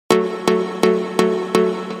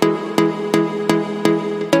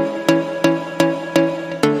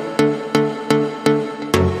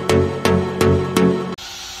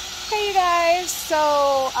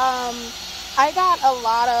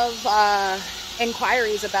lot of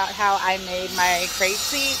inquiries about how I made my crate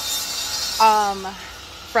seats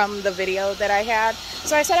from the video that I had.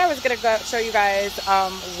 So I said I was going to go show you guys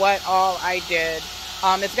what all I did.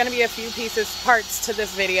 It's going to be a few parts to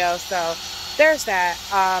this video, so there's that.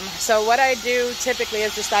 So what I do typically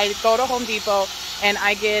is just I go to Home Depot and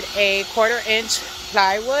I get a 1/4 inch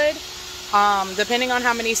plywood. Depending on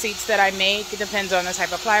how many seats that I make, it depends on the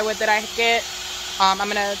type of plywood that I get. I'm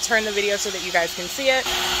going to turn the video so that you guys can see it.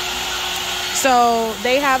 So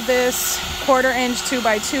they have this 1/4 inch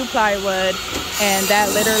 2x2 plywood, and that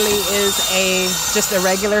literally is just a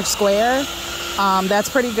regular square. That's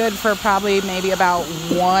pretty good for probably maybe about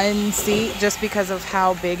 1 seat just because of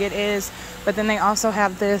how big it is. But then they also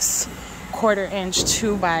have this 1/4 inch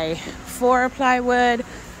 2x4 plywood.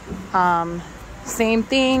 Same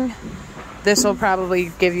thing. This will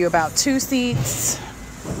probably give you about 2 seats,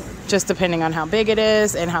 just depending on how big it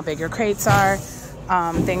is and how big your crates are,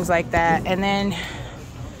 things like that. And then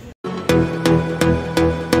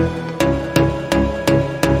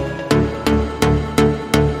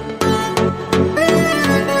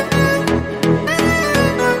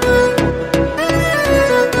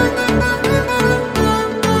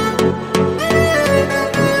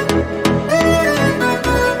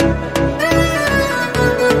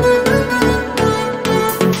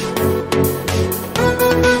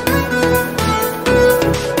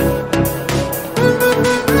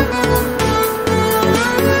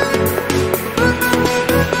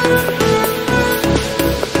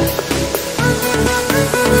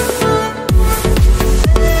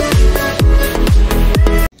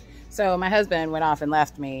so my husband went off and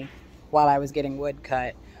left me while I was getting wood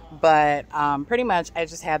cut, but pretty much I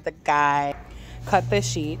just had the guy cut the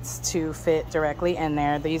sheets to fit directly in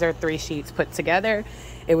there. These are 3 sheets put together.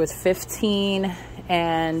 It was 15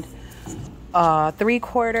 and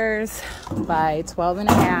 3/4 by 12 and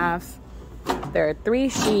a half. There are 3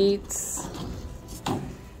 sheets,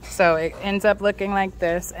 so it ends up looking like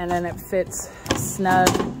this, and then it fits snug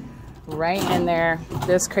right in there.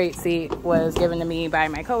 This crate seat was given to me by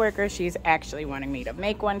my coworker. She's actually wanting me to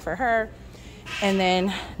make one for her. And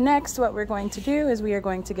then next, what we're going to do is we are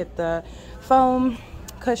going to get the foam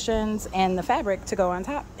cushions and the fabric to go on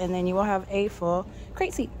top, and then you will have a full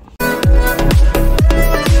crate seat.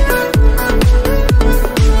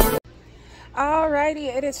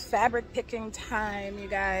 Alrighty, it is fabric picking time, you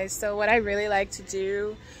guys. So what I really like to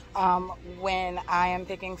do when I am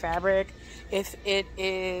picking fabric, if it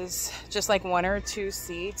is just like 1 or 2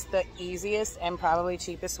 seats, the easiest and probably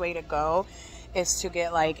cheapest way to go is to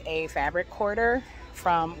get like a fabric quarter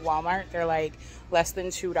from Walmart. They're like less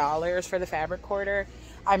than $2 for the fabric quarter.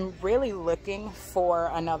 I'm really looking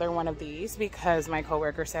for another one of these because my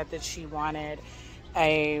coworker said that she wanted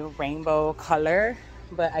a rainbow color,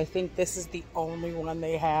 but I think this is the only one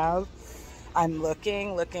they have. I'm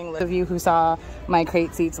looking. Those of you who saw my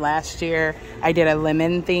crate seats last year, I did a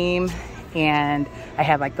lemon theme, and I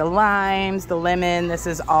had like the limes, the lemon. This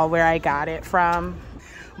is all where I got it from.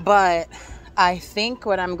 But I think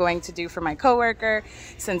what I'm going to do for my coworker,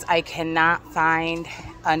 since I cannot find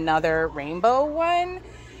another rainbow one,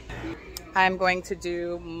 I'm going to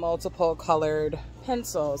do multiple colored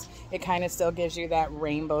pencils. It kind of still gives you that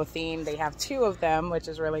rainbow theme. They have 2 of them, which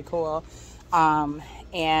is really cool.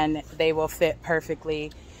 And they will fit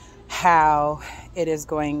perfectly how it is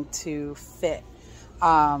going to fit.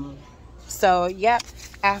 So yep,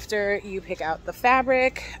 after you pick out the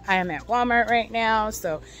fabric, I am at Walmart right now.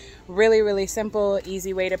 So really simple,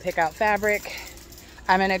 easy way to pick out fabric.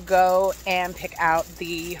 I'm gonna go and pick out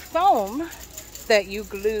the foam that you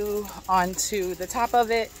glue onto the top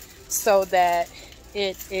of it so that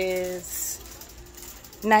it is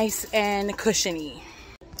nice and cushiony.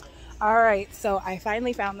 All right, so I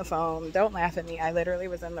finally found the foam. Don't laugh at me. I literally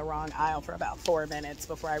was in the wrong aisle for about 4 minutes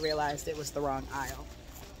before I realized it was the wrong aisle.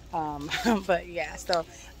 But yeah, so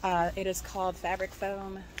it is called fabric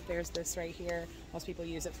foam. There's this right here. Most people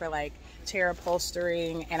use it for like chair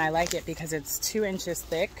upholstering, and I like it because it's 2 inches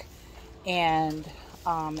thick, and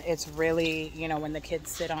it's really, you know, when the kids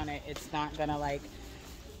sit on it, it's not gonna like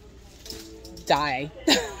die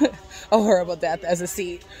a horrible death as a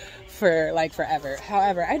seat for like forever.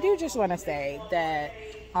 However, I do just want to say that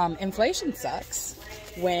inflation sucks.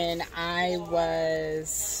 When I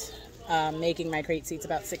was making my crate seats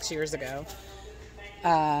about 6 years ago,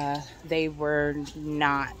 they were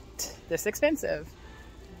not this expensive.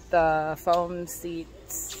 The foam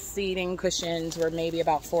seating cushions were maybe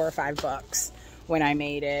about $4 or $5 when I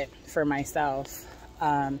made it for myself,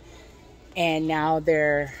 and now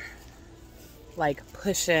they're like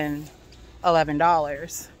pushing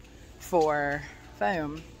 $11 for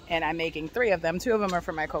foam. and I'm making 3 of them. 2 of them are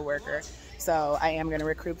for my coworker, so I am going to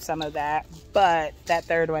recoup some of that, but that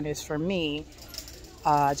 3rd one is for me,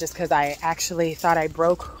 just because I actually thought I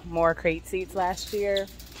broke more crate seats last year,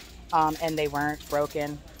 and they weren't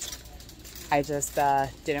broken. I just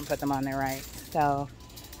didn't put them on there right. So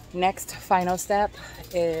next final step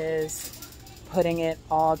is putting it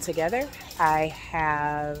all together. I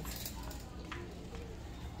have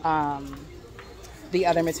the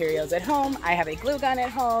other materials at home. I have a glue gun at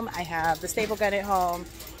home. I have the staple gun at home.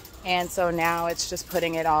 And so now it's just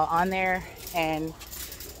putting it all on there and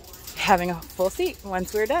having a full seat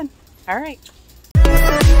once we're done. All right.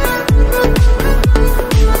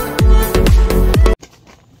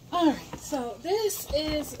 All right, so this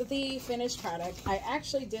is the finished product. I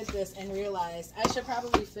actually did this and realized I should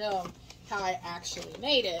probably film how I actually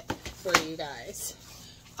made it for you guys.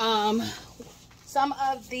 Some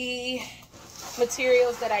of the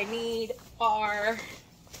materials that I need are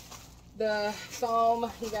the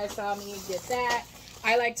foam. You guys saw me get that.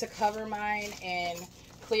 I like to cover mine in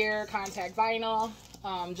clear contact vinyl.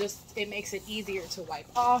 Just it makes it easier to wipe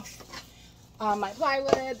off. My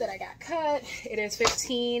plywood that I got cut, it is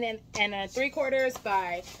 15 and 3/4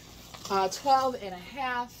 by 12 and a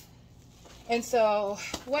half. And so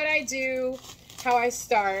what I do, how I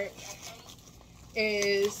start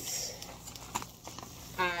is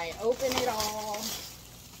I open it all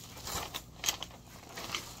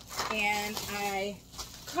and I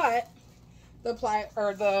cut the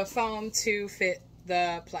foam to fit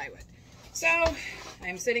the plywood. So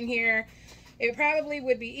I'm sitting here. It probably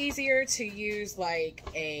would be easier to use like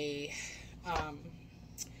a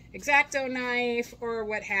X-Acto knife or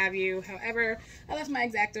what have you. However, I left my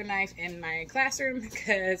X-Acto knife in my classroom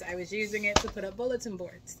because I was using it to put up bulletin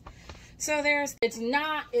boards. So it's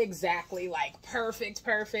not exactly like perfect,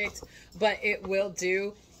 but it will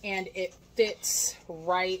do, and it fits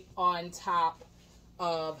right on top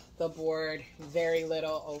of the board, very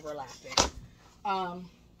little overlapping.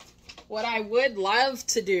 What I would love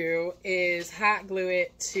to do is hot glue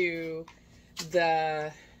it to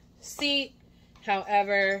the seat.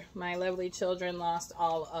 However, my lovely children lost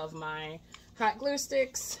all of my hot glue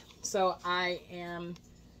sticks, so I am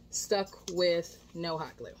stuck with no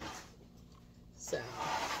hot glue. So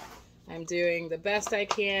I'm doing the best I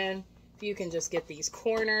can. If you can just get these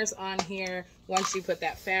corners on here, once you put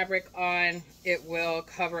that fabric on, it will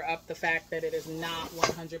cover up the fact that it is not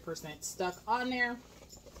 100% stuck on there.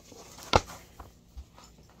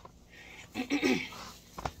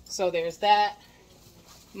 So there's that.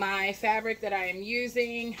 My fabric that I am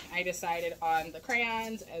using, I decided on the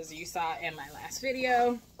crayons, as you saw in my last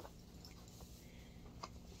video.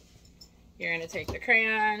 You're going to take the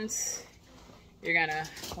crayons, you're going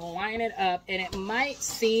to line it up, and it might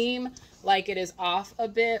seem like it is off a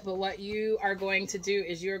bit, but what you are going to do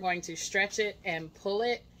is you're going to stretch it and pull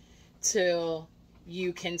it till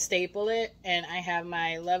you can staple it. And I have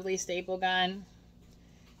my lovely staple gun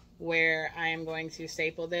where I am going to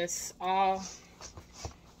staple this all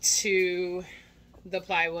to the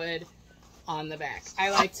plywood on the back.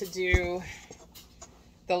 I like to do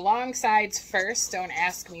the long sides first. Don't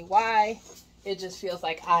ask me why. It just feels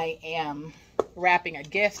like I am wrapping a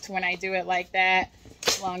gift when I do it like that.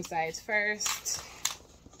 Long sides first.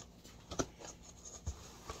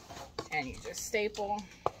 And you just staple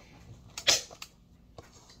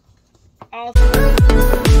all